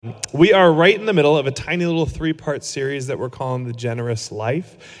We are right in the middle of a tiny little 3-part series that we're calling The Generous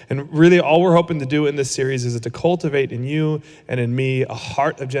Life. And really all we're hoping to do in this series is to cultivate in you and in me a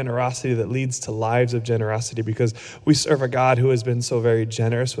heart of generosity that leads to lives of generosity, because we serve a God who has been so very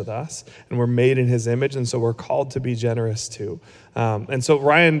generous with us, and we're made in his image, and so we're called to be generous too. And so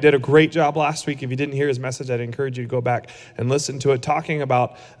Ryan did a great job last week. If you didn't hear his message, I'd encourage you to go back and listen to it, talking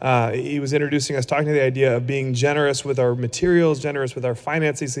about, he was introducing us, talking to the idea of being generous with our materials, generous with our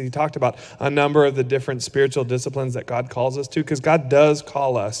finances. He talked about a number of the different spiritual disciplines that God calls us to, because God does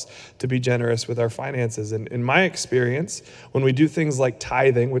call us to be generous with our finances. And in my experience, when we do things like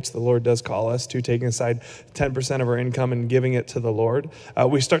tithing, which the Lord does call us to, taking aside 10% of our income and giving it to the Lord,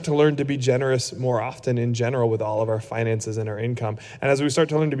 we start to learn to be generous more often in general with all of our finances and our income. And as we start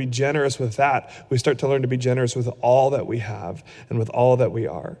to learn to be generous with that, we start to learn to be generous with all that we have and with all that we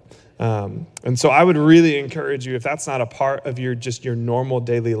are. And so I would really encourage you, if that's not a part of your normal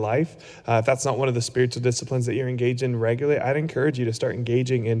daily life, if that's not one of the spiritual disciplines that you're engaged in regularly, I'd encourage you to start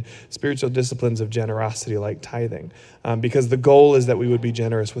engaging in spiritual disciplines of generosity like tithing, because the goal is that we would be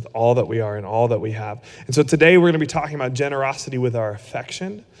generous with all that we are and all that we have. And so today we're going to be talking about generosity with our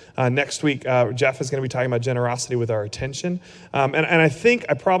affection. Next week, Jeff is going to be talking about generosity with our attention. And I think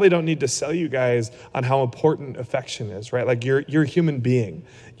I probably don't need to sell you guys on how important affection is, right? Like you're a human being.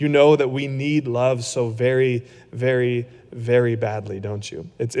 You know that we need love so very, very, very badly, don't you?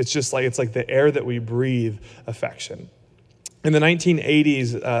 It's just like, it's like the air that we breathe, affection. In the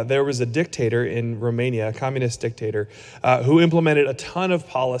 1980s, there was a dictator in Romania, a communist dictator, who implemented a ton of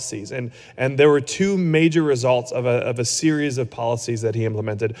policies. And there were two major results of a series of policies that he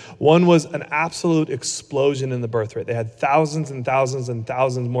implemented. One was an absolute explosion in the birth rate. They had thousands and thousands and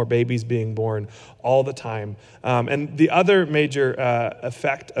thousands more babies being born all the time. And the other major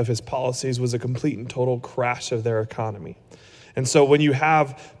effect of his policies was a complete and total crash of their economy. And so when you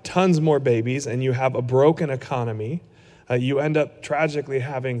have tons more babies and you have a broken economy, you end up tragically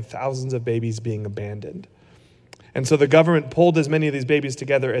having thousands of babies being abandoned. And so the government pulled as many of these babies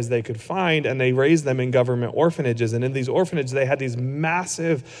together as they could find, and they raised them in government orphanages. And in these orphanages, they had these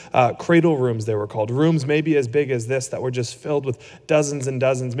massive cradle rooms, they were called. Rooms maybe as big as this that were just filled with dozens and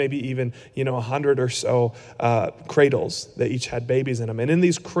dozens, maybe even 100 or so cradles that each had babies in them. And in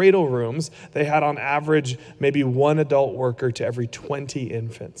these cradle rooms, they had on average maybe one adult worker to every 20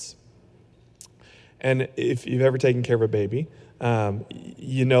 infants. And if you've ever taken care of a baby,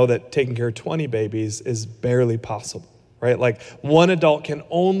 you know that taking care of 20 babies is barely possible, right? Like one adult can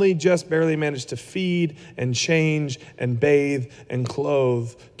only just barely manage to feed and change and bathe and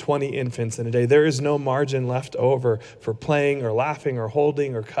clothe 20 infants in a day. There is no margin left over for playing or laughing or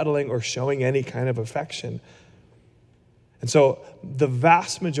holding or cuddling or showing any kind of affection. And so the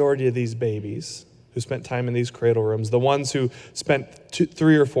vast majority of these babies who spent time in these cradle rooms, the ones who spent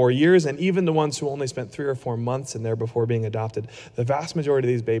 3 or 4 years, and even the ones who only spent 3 or 4 months in there before being adopted, the vast majority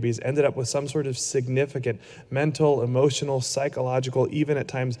of these babies ended up with some sort of significant mental, emotional, psychological, even at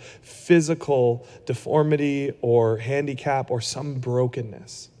times physical deformity or handicap or some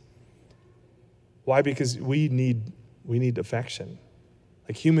brokenness. Why? Because we need affection.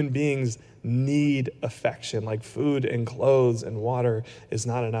 Like human beings need affection, like food and clothes and water is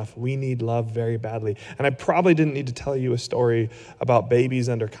not enough. We need love very badly. And I probably didn't need to tell you a story about babies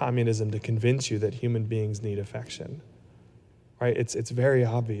under communism to convince you that human beings need affection, right? It's very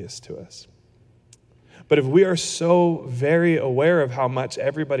obvious to us. But if we are so very aware of how much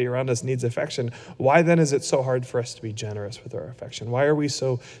everybody around us needs affection, why then is it so hard for us to be generous with our affection? Why are we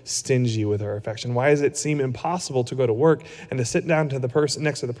so stingy with our affection? Why does it seem impossible to go to work and to sit down to the person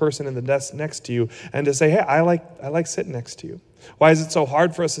next to the person in the desk next to you and to say, hey, I like sitting next to you? Why is it so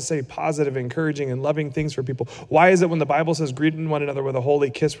hard for us to say positive, encouraging, and loving things for people? Why is it when the Bible says greet one another with a holy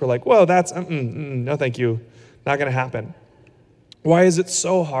kiss, we're like, well, that's, no thank you, not going to happen? Why is it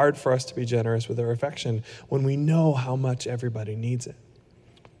so hard for us to be generous with our affection when we know how much everybody needs it?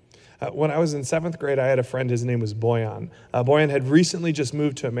 When I was in 7th grade, I had a friend, his name was Boyan. Boyan had recently just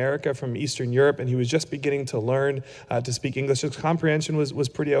moved to America from Eastern Europe, and he was just beginning to learn to speak English. His comprehension was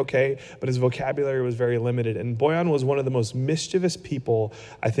pretty okay, but his vocabulary was very limited. And Boyan was one of the most mischievous people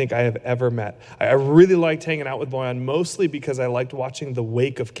I think I have ever met. I really liked hanging out with Boyan, mostly because I liked watching the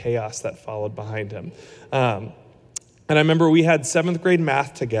wake of chaos that followed behind him. And I remember we had 7th grade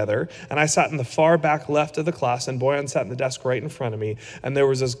math together, and I sat in the far back left of the class, and Boyan sat in the desk right in front of me. And there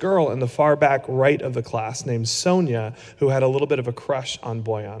was this girl in the far back right of the class named Sonia who had a little bit of a crush on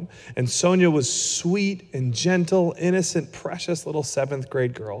Boyan. And Sonia was sweet and gentle, innocent, precious little 7th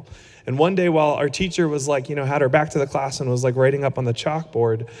grade girl. And one day while our teacher was had her back to the class and was writing up on the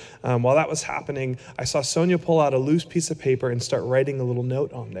chalkboard, while that was happening, I saw Sonia pull out a loose piece of paper and start writing a little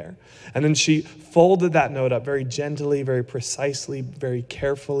note on there. And then she folded that note up very gently, very precisely, very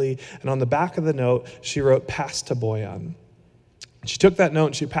carefully. And on the back of the note, she wrote, "Pass to Boyan." She took that note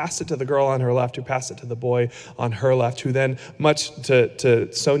and she passed it to the girl on her left, who passed it to the boy on her left, who then, much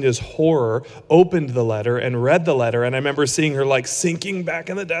to Sonia's horror, opened the letter and read the letter. And I remember seeing her sinking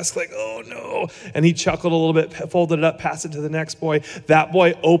back in the desk, oh no. And he chuckled a little bit, folded it up, passed it to the next boy. That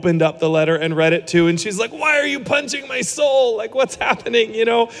boy opened up the letter and read it too. And she's like, "Why are you punching my soul? What's happening?"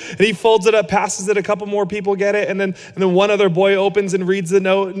 And he folds it up, passes it, a couple more people get it. And then one other boy opens and reads the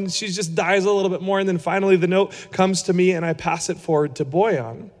note, and she just dies a little bit more. And then finally the note comes to me and I pass it forward to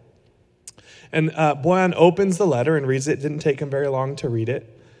Boyan. And Boyan opens the letter and reads it. It didn't take him very long to read it.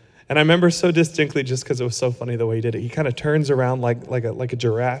 And I remember so distinctly, just because it was so funny the way he did it, he kind of turns around like a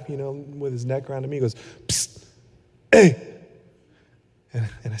giraffe, with his neck around me. He goes, "Psst, hey."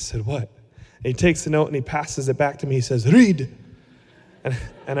 And I said, "What?" And he takes the note and he passes it back to me. He says, "Read."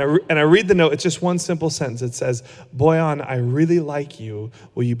 And I read the note. It's just one simple sentence. It says, "Boyan, I really like you.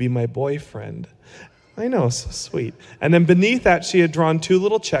 Will you be my boyfriend?" I know, so sweet. And then beneath that, she had drawn 2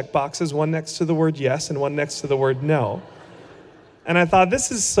 little check boxes, one next to the word yes and one next to the word no. And I thought,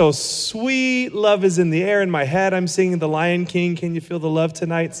 this is so sweet. Love is in the air. In my head, I'm singing the Lion King, "Can You Feel the Love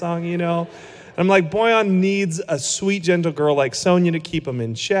Tonight" song, And I'm like, Boyan needs a sweet, gentle girl like Sonia to keep him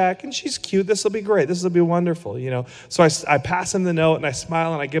in check. And she's cute. This will be great. This will be wonderful, So I pass him the note and I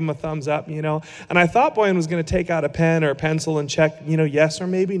smile and I give him a thumbs up, And I thought Boyan was going to take out a pen or a pencil and check, yes or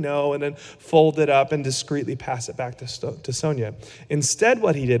maybe no, and then fold it up and discreetly pass it back to Sonia. Instead,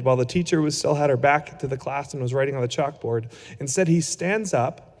 what he did, while the teacher still had her back to the class and was writing on the chalkboard, instead he stands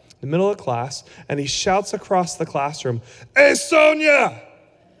up in the middle of the class and he shouts across the classroom, "Hey, Sonia!"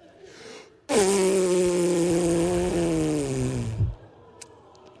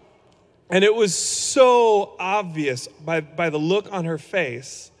 And it was so obvious by the look on her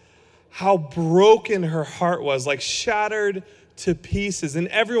face how broken her heart was, shattered to pieces. And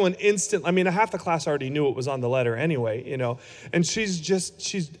everyone half the class already knew it was on the letter anyway, And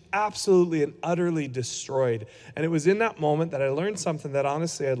she's absolutely and utterly destroyed. And it was in that moment that I learned something that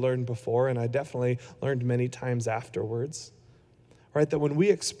honestly I'd learned before, and I definitely learned many times afterwards. Right, that when we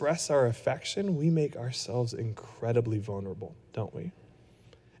express our affection, we make ourselves incredibly vulnerable, don't we?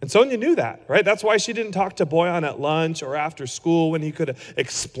 And Sonia knew that, right? That's why she didn't talk to Boyan at lunch or after school when he could have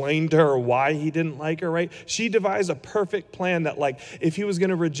explained to her why he didn't like her, right? She devised a perfect plan that, if he was going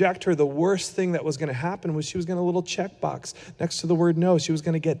to reject her, the worst thing that was going to happen was she was going to a little checkbox next to the word no. She was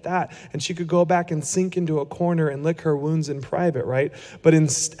going to get that, and she could go back and sink into a corner and lick her wounds in private, right? But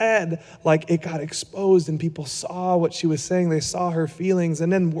instead, it got exposed and people saw what she was saying. They saw her feelings,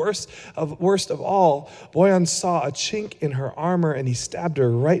 and then worst of all, Boyan saw a chink in her armor and he stabbed her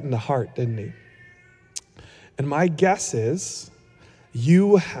right in the heart, didn't he? And my guess is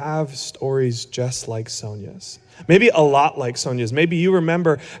you have stories just like Sonia's. Maybe a lot like Sonia's. Maybe you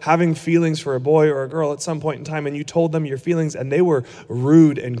remember having feelings for a boy or a girl at some point in time and you told them your feelings and they were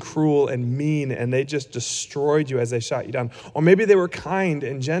rude and cruel and mean and they just destroyed you as they shot you down. Or maybe they were kind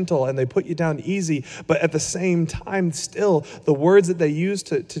and gentle and they put you down easy, but at the same time still the words that they used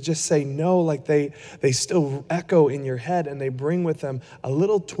to just say no, they still echo in your head and they bring with them a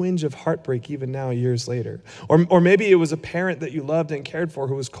little twinge of heartbreak even now years later. Or maybe it was a parent that you loved and cared for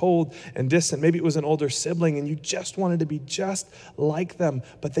who was cold and distant. Maybe it was an older sibling and you just wanted to be just like them,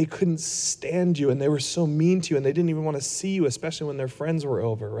 but they couldn't stand you and they were so mean to you and they didn't even want to see you, especially when their friends were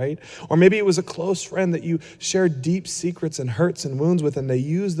over, right? Or maybe it was a close friend that you shared deep secrets and hurts and wounds with and they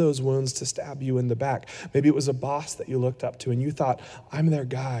used those wounds to stab you in the back. Maybe it was a boss that you looked up to and you thought, I'm their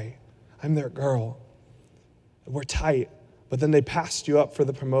guy, I'm their girl, we're tight. But then they passed you up for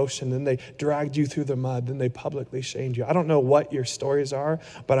the promotion, then they dragged you through the mud, then they publicly shamed you. I don't know what your stories are,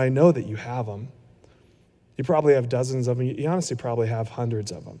 but I know that you have them. You probably have dozens of them. You honestly probably have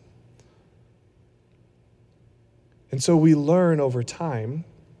hundreds of them. And so we learn over time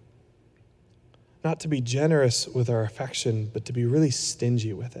not to be generous with our affection, but to be really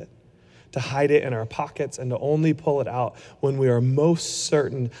stingy with it, to hide it in our pockets and to only pull it out when we are most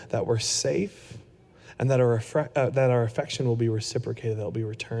certain that we're safe and that our affection will be reciprocated, that will be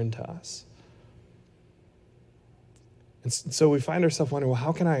returned to us. And so we find ourselves wondering, well,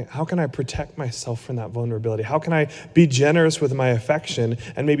 how can I protect myself from that vulnerability? How can I be generous with my affection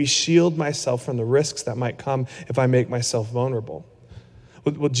and maybe shield myself from the risks that might come if I make myself vulnerable?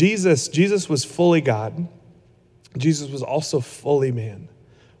 Well, Jesus was fully God. Jesus was also fully man,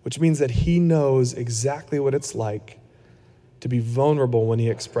 which means that he knows exactly what it's like to be vulnerable when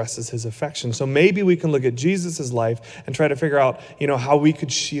he expresses his affection. So maybe we can look at Jesus' life and try to figure out, how we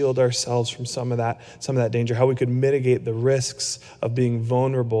could shield ourselves from some of that danger, how we could mitigate the risks of being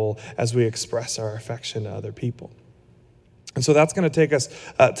vulnerable as we express our affection to other people. And so that's going to take us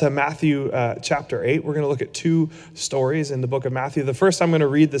to Matthew chapter 8. We're going to look at two stories in the book of Matthew. The first I'm going to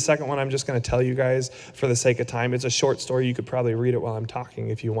read. The second one I'm just going to tell you guys for the sake of time. It's a short story. You could probably read it while I'm talking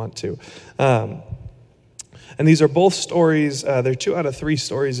if you want to. And these are both stories, they're 2 out of 3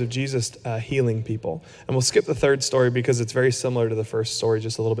 stories of Jesus healing people. And we'll skip the third story because it's very similar to the first story,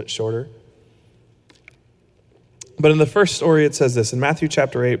 just a little bit shorter. But in the first story, it says this, in Matthew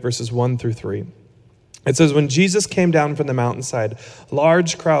chapter 8, verses 1 through 3. It says, when Jesus came down from the mountainside,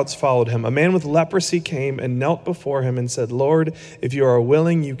 large crowds followed him. A man with leprosy came and knelt before him and said, Lord, if you are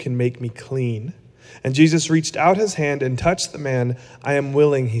willing, you can make me clean. And Jesus reached out his hand and touched the man. I am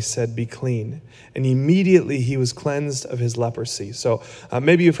willing, he said, be clean. And immediately he was cleansed of his leprosy. So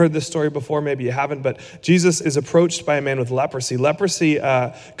maybe you've heard this story before, maybe you haven't, but Jesus is approached by a man with leprosy. Leprosy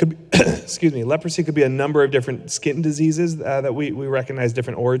could be a number of different skin diseases that we recognize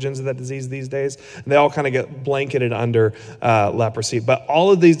different origins of that disease these days. And they all kind of get blanketed under leprosy. But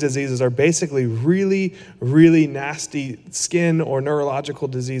all of these diseases are basically really, really nasty skin or neurological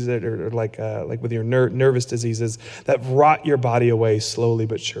diseases, or like with your nervous diseases that rot your body away slowly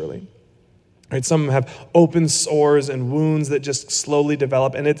but surely. Right, some have open sores and wounds that just slowly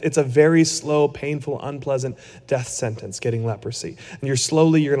develop, and it's a very slow, painful, unpleasant death sentence, getting leprosy. And you're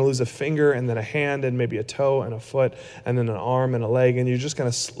going to lose a finger and then a hand and maybe a toe and a foot and then an arm and a leg, and you're just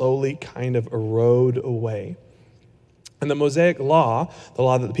going to slowly kind of erode away. And the Mosaic law, the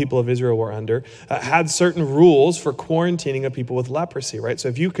law that the people of Israel were under, had certain rules for quarantining of people with leprosy, right? So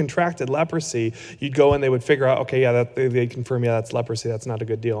if you contracted leprosy, you'd go and they would figure out, okay, they'd confirm, that's leprosy, that's not a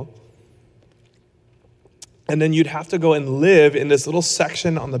good deal. And then you'd have to go and live in this little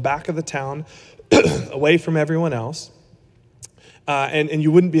section on the back of the town, away from everyone else. And you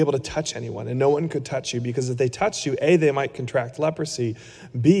wouldn't be able to touch anyone, and no one could touch you, because if they touched you, A, they might contract leprosy,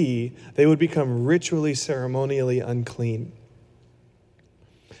 B, they would become ritually, ceremonially unclean.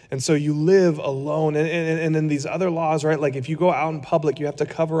 And so you live alone. And then these other laws, right? Like if you go out in public, you have to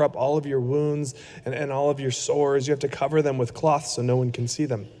cover up all of your wounds and all of your sores. You have to cover them with cloth so no one can see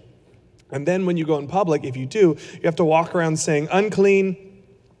them. And then when you go in public, if you do, you have to walk around saying, unclean,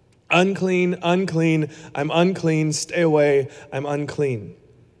 unclean, unclean, I'm unclean, stay away, I'm unclean.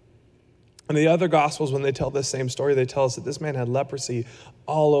 And the other Gospels, when they tell this same story, they tell us that this man had leprosy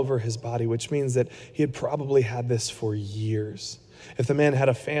all over his body, which means that he had probably had this for years. If the man had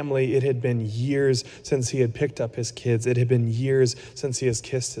a family, it had been years since he had picked up his kids. It had been years since he has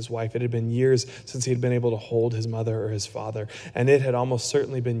kissed his wife. It had been years since he had been able to hold his mother or his father. And it had almost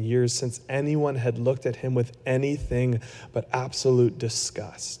certainly been years since anyone had looked at him with anything but absolute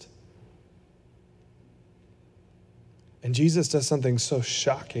disgust. And Jesus does something so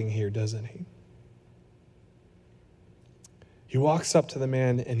shocking here, doesn't he? He walks up to the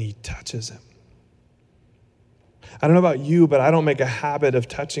man and he touches him. I don't know about you, but I don't make a habit of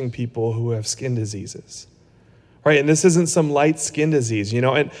touching people who have skin diseases, right? And this isn't some light skin disease,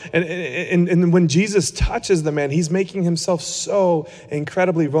 And when Jesus touches the man, he's making himself so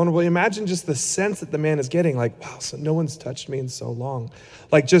incredibly vulnerable. Imagine just the sense that the man is getting, like, wow, so no one's touched me in so long.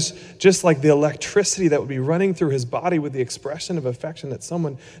 Like just like the electricity that would be running through his body with the expression of affection that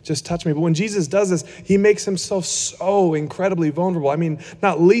someone just touched me. But when Jesus does this, he makes himself so incredibly vulnerable. I mean,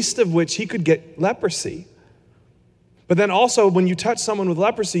 not least of which he could get leprosy. But then also, when you touch someone with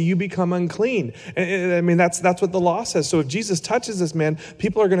leprosy, you become unclean. I mean, that's what the law says. So if Jesus touches this man,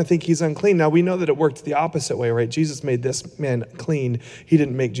 people are going to think he's unclean. Now, we know that it worked the opposite way, right? Jesus made this man clean. He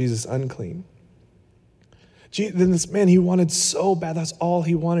didn't make Jesus unclean. Then this man, he wanted so bad. That's all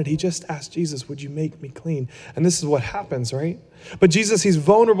he wanted. He just asked Jesus, would you make me clean? And this is what happens, right? But Jesus, he's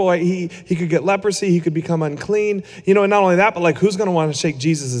vulnerable. He could get leprosy. He could become unclean. And not only that, but like, who's going to want to shake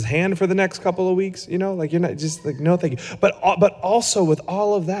Jesus' hand for the next couple of weeks? Like, you're not just like, no, thank you. But also with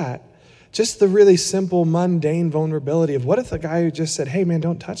all of that, just the really simple, mundane vulnerability of what if the guy who just said, hey man,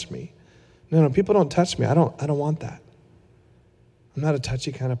 don't touch me. No, people don't touch me. I don't want that. I'm not a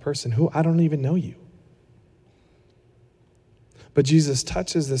touchy kind of person. I don't even know you. But Jesus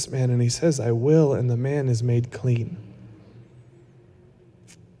touches this man and he says, I will, and the man is made clean.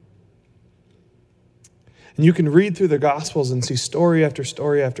 And you can read through the Gospels and see story after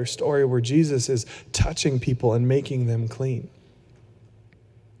story after story where Jesus is touching people and making them clean.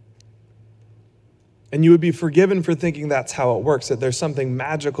 And you would be forgiven for thinking that's how it works, that there's something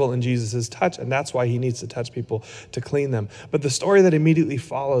magical in Jesus' touch, and that's why he needs to touch people to clean them. But the story that immediately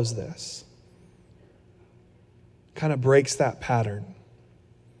follows this kind of breaks that pattern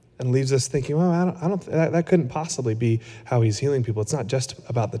and leaves us thinking, well, that couldn't possibly be how he's healing people. It's not just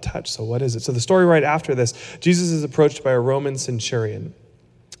about the touch, so what is it? So the story right after this, Jesus is approached by a Roman centurion.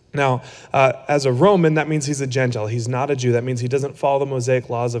 Now, as a Roman, that means he's a Gentile. He's not a Jew. That means he doesn't follow the Mosaic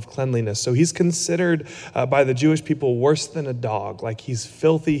laws of cleanliness. So he's considered by the Jewish people worse than a dog. Like he's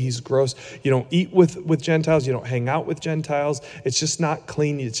filthy, he's gross. You don't eat with Gentiles. You don't hang out with Gentiles. It's just not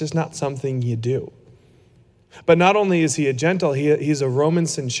clean. It's just not something you do. But not only is he a Gentile, he's a Roman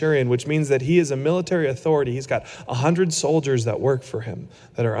centurion, which means that he is a military authority. He's got 100 soldiers that work for him,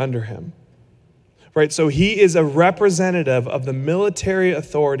 that are under him. Right, so he is a representative of the military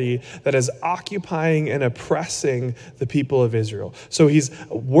authority that is occupying and oppressing the people of Israel. So he's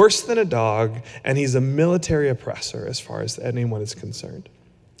worse than a dog, and he's a military oppressor as far as anyone is concerned.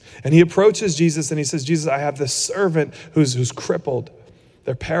 And he approaches Jesus and he says, Jesus, I have this servant who's crippled.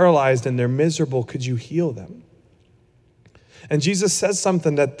 They're paralyzed and they're miserable. Could you heal them? And Jesus says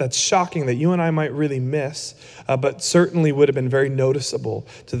something that's shocking that you and I might really miss, but certainly would have been very noticeable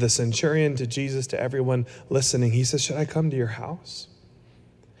to the centurion, to Jesus, to everyone listening. He says, should I come to your house?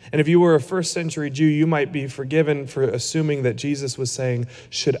 And if you were a first century Jew, you might be forgiven for assuming that Jesus was saying,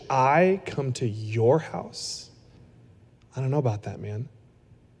 should I come to your house? I don't know about that, man.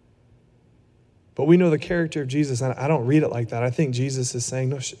 But we know the character of Jesus, and I don't read it like that. I think Jesus is saying,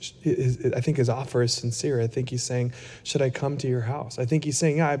 no, I think his offer is sincere. I think he's saying, should I come to your house? I think he's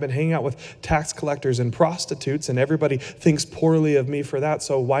saying, yeah, I've been hanging out with tax collectors and prostitutes, and everybody thinks poorly of me for that,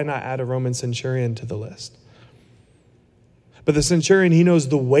 so why not add a Roman centurion to the list? But the centurion, he knows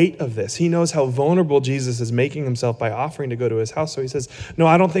the weight of this. He knows how vulnerable Jesus is making himself by offering to go to his house. So he says, no,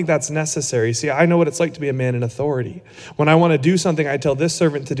 I don't think that's necessary. See, I know what it's like to be a man in authority. When I want to do something, I tell this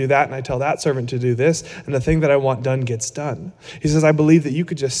servant to do that, and I tell that servant to do this, and the thing that I want done gets done. He says, I believe that you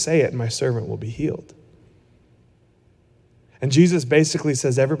could just say it, and my servant will be healed. And Jesus basically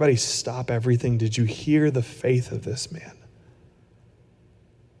says, everybody stop everything. Did you hear the faith of this man?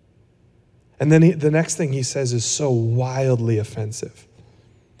 And then the next thing he says is so wildly offensive.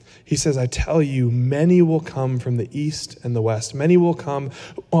 He says, I tell you, many will come from the east and the west. Many will come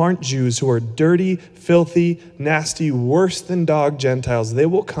who aren't Jews, who are dirty, filthy, nasty, worse than dog Gentiles. They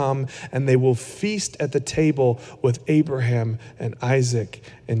will come and they will feast at the table with Abraham and Isaac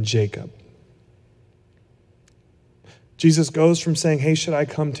and Jacob. Jesus goes from saying, hey, should I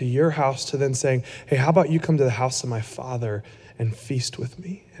come to your house, to then saying, hey, how about you come to the house of my Father and feast with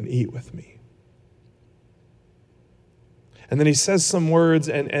me and eat with me? And then he says some words,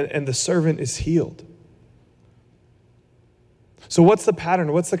 and the servant is healed. So what's the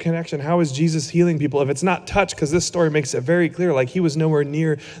pattern? What's the connection? How is Jesus healing people? If it's not touch, because this story makes it very clear, like he was nowhere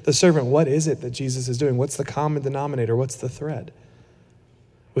near the servant. What is it that Jesus is doing? What's the common denominator? What's the thread?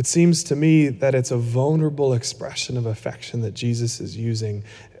 It seems to me that it's a vulnerable expression of affection that Jesus is using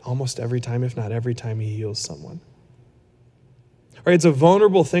almost every time, if not every time he heals someone. Right, it's a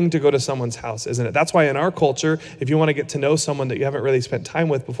vulnerable thing to go to someone's house, isn't it? That's why in our culture, if you want to get to know someone that you haven't really spent time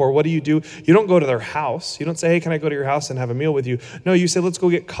with before, what do? You don't go to their house. You don't say, hey, can I go to your house and have a meal with you? No, you say, let's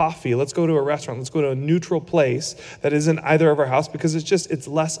go get coffee. Let's go to a restaurant. Let's go to a neutral place that isn't either of our house, because it's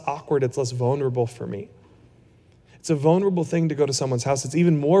less awkward. It's less vulnerable for me. It's a vulnerable thing to go to someone's house. It's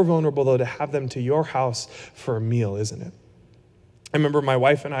even more vulnerable, though, to have them to your house for a meal, isn't it? I remember my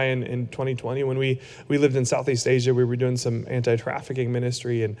wife and I in 2020, when we lived in Southeast Asia, we were doing some anti-trafficking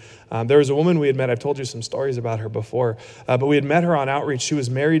ministry, and there was a woman we had met. I've told you some stories about her before, but we had met her on outreach. She was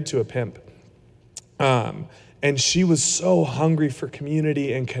married to a pimp. And she was so hungry for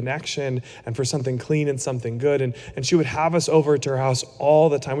community and connection and for something clean and something good. And she would have us over to her house all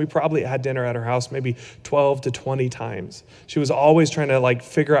the time. We probably had dinner at her house maybe 12 to 20 times. She was always trying to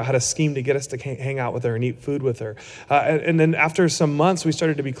figure out how to scheme to get us to hang out with her and eat food with her. And then after some months, we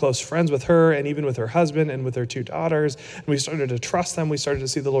started to be close friends with her and even with her husband and with her 2 daughters. And we started to trust them. We started to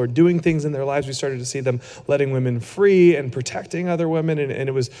see the Lord doing things in their lives. We started to see them letting women free and protecting other women. And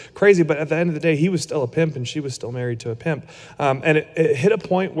it was crazy. But at the end of the day, he was still a pimp and she was still married to a pimp. And it hit a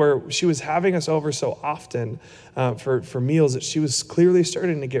point where she was having us over so often for meals that she was clearly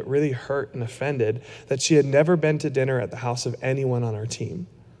starting to get really hurt and offended that she had never been to dinner at the house of anyone on our team.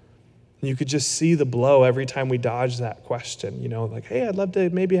 And you could just see the blow every time we dodged that question, like, hey, I'd love to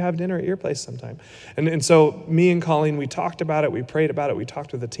maybe have dinner at your place sometime. And so me and Colleen, we talked about it, we prayed about it, we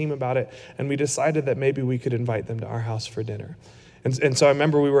talked with the team about it, and we decided that maybe we could invite them to our house for dinner. And so I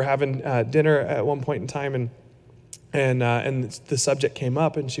remember we were having dinner at one point in time, and the subject came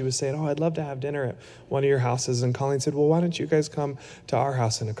up, and she was saying, I'd love to have dinner at one of your houses. And Colleen said, well, why don't you guys come to our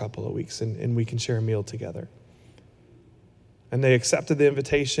house in a couple of weeks, and we can share a meal together. And they accepted the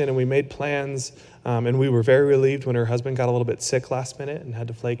invitation, and we made plans, and we were very relieved when her husband got a little bit sick last minute and had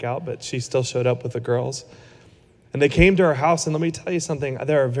to flake out, but she still showed up with the girls. And they came to our house, and let me tell you something,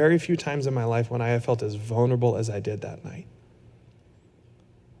 there are very few times in my life when I have felt as vulnerable as I did that night.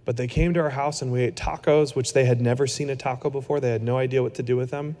 But they came to our house, and we ate tacos, which they had never seen a taco before. They had no idea what to do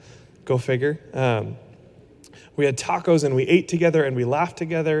with them. Go figure. We had tacos, and we ate together, and we laughed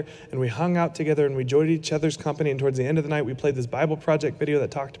together, and we hung out together, and we enjoyed each other's company. And towards the end of the night, we played this Bible Project video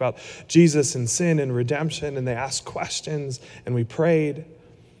that talked about Jesus and sin and redemption, and they asked questions, and we prayed.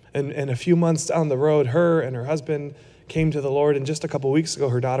 And a few months down the road, her and her husband came to the Lord, and just a couple weeks ago,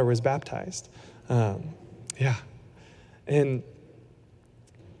 her daughter was baptized. And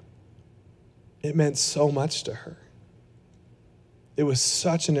it meant so much to her. It was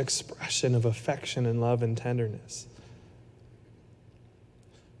such an expression of affection and love and tenderness.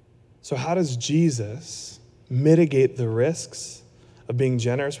 So how does Jesus mitigate the risks of being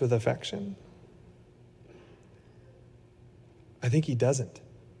generous with affection? I think he doesn't.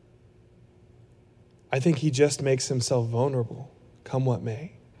 I think he just makes himself vulnerable, come what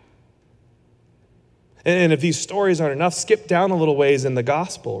may. And if these stories aren't enough, skip down a little ways in the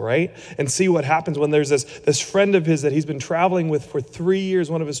gospel, right? And see what happens when there's this friend of his that he's been traveling with for 3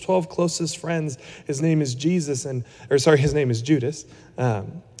 years, one of his 12 closest friends. His name is Judas. And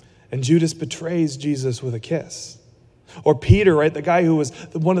Judas betrays Jesus with a kiss. Or Peter, right? The guy who was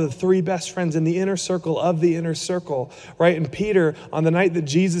one of the 3 best friends in the inner circle of the inner circle, right? And Peter, on the night that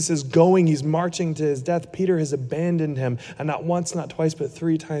Jesus is going, he's marching to his death, Peter has abandoned him. And not once, not twice, but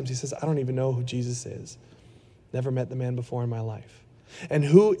 3 times he says, I don't even know who Jesus is. Never met the man before in my life. And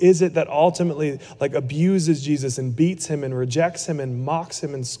who is it that ultimately abuses Jesus and beats him and rejects him and mocks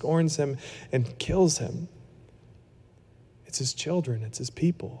him and scorns him and kills him? It's his children, it's his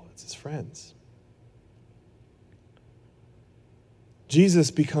people, it's his friends.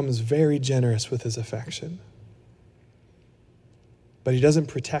 Jesus becomes very generous with his affection, but he doesn't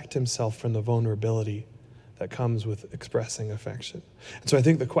protect himself from the vulnerability that comes with expressing affection. And so I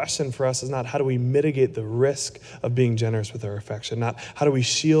think the question for us is not how do we mitigate the risk of being generous with our affection, not how do we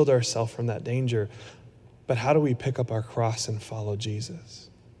shield ourselves from that danger, but how do we pick up our cross and follow Jesus?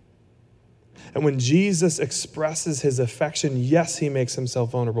 And when Jesus expresses his affection, yes, he makes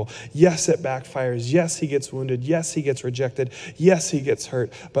himself vulnerable. Yes, it backfires. Yes, he gets wounded. Yes, he gets rejected. Yes, he gets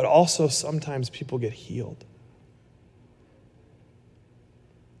hurt. But also sometimes people get healed.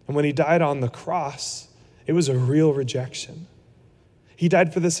 And when he died on the cross, it was a real rejection. He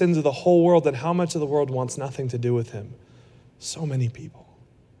died for the sins of the whole world, and how much of the world wants nothing to do with him? So many people.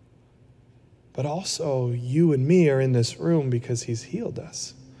 But also, you and me are in this room because he's healed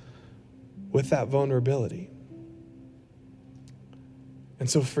us with that vulnerability. And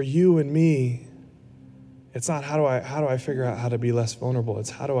so for you and me, it's not how do I figure out how to be less vulnerable? It's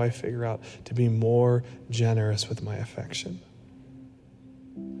how do I figure out to be more generous with my affection?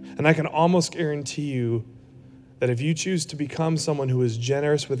 And I can almost guarantee you that if you choose to become someone who is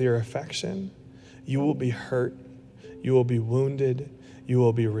generous with your affection, you will be hurt, you will be wounded, you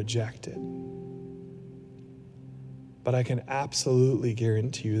will be rejected. But I can absolutely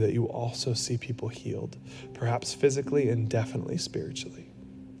guarantee you that you also see people healed, perhaps physically and definitely spiritually.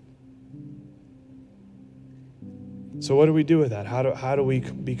 So what do we do with that? How do we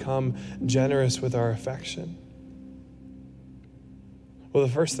become generous with our affection? Well,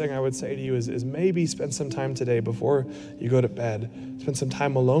 the first thing I would say to you is maybe spend some time today before you go to bed. Spend some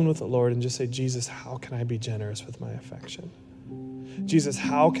time alone with the Lord and just say, Jesus, how can I be generous with my affection? Jesus,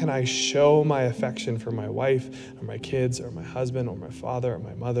 how can I show my affection for my wife or my kids or my husband or my father or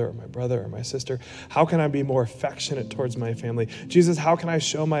my mother or my brother or my sister? How can I be more affectionate towards my family? Jesus, how can I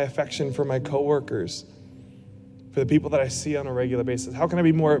show my affection for my coworkers, for the people that I see on a regular basis? How can I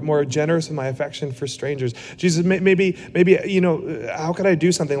be more generous in my affection for strangers? Jesus, maybe, how could I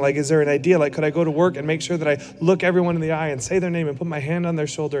do something? Is there an idea? Could I go to work and make sure that I look everyone in the eye and say their name and put my hand on their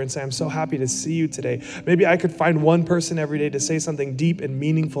shoulder and say, I'm so happy to see you today. Maybe I could find one person every day to say something deep and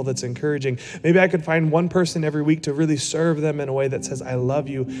meaningful that's encouraging. Maybe I could find one person every week to really serve them in a way that says, I love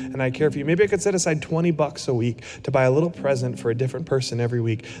you and I care for you. Maybe I could set aside $20 a week to buy a little present for a different person every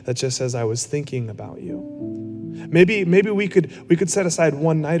week that just says, I was thinking about you. Maybe we could set aside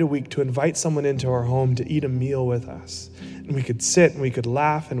one night a week to invite someone into our home to eat a meal with us. And we could sit and we could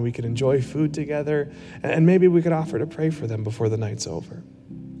laugh and we could enjoy food together. And maybe we could offer to pray for them before the night's over.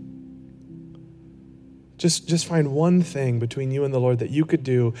 Just find one thing between you and the Lord that you could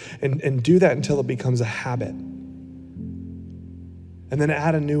do and do that until it becomes a habit. And then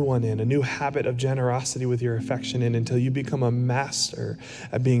add a new one in, a new habit of generosity with your affection in until you become a master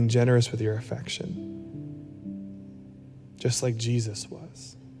at being generous with your affection. Just like Jesus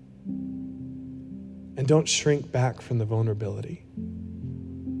was. And don't shrink back from the vulnerability.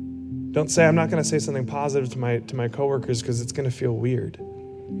 Don't say, I'm not going to say something positive to my coworkers because it's going to feel weird.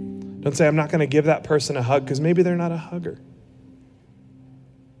 Don't say, I'm not going to give that person a hug because maybe they're not a hugger.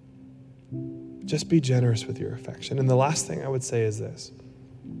 Just be generous with your affection. And the last thing I would say is this.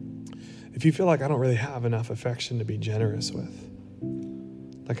 If you feel like I don't really have enough affection to be generous with,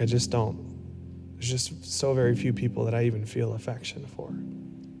 like I just don't, there's just so very few people that I even feel affection for,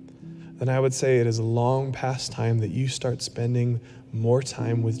 then I would say it is long past time that you start spending more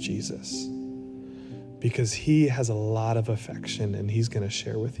time with Jesus, because he has a lot of affection and he's going to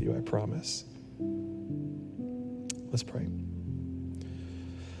share with you, I promise. Let's pray.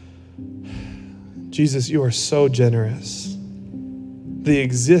 Jesus, you are so generous. The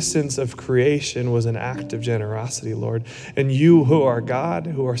existence of creation was an act of generosity, Lord. And you, who are God,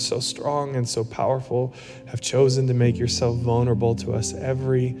 who are so strong and so powerful, have chosen to make yourself vulnerable to us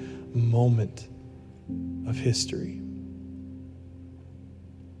every moment of history.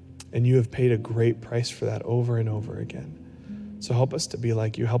 And you have paid a great price for that over and over again. So help us to be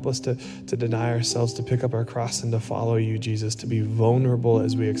like you. Help us to deny ourselves, to pick up our cross and to follow you, Jesus, to be vulnerable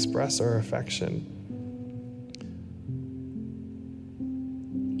as we express our affection.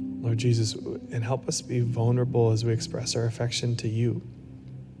 Lord Jesus, and help us be vulnerable as we express our affection to you.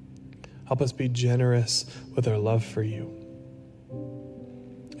 Help us be generous with our love for you,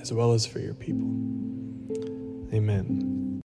 as well as for your people. Amen.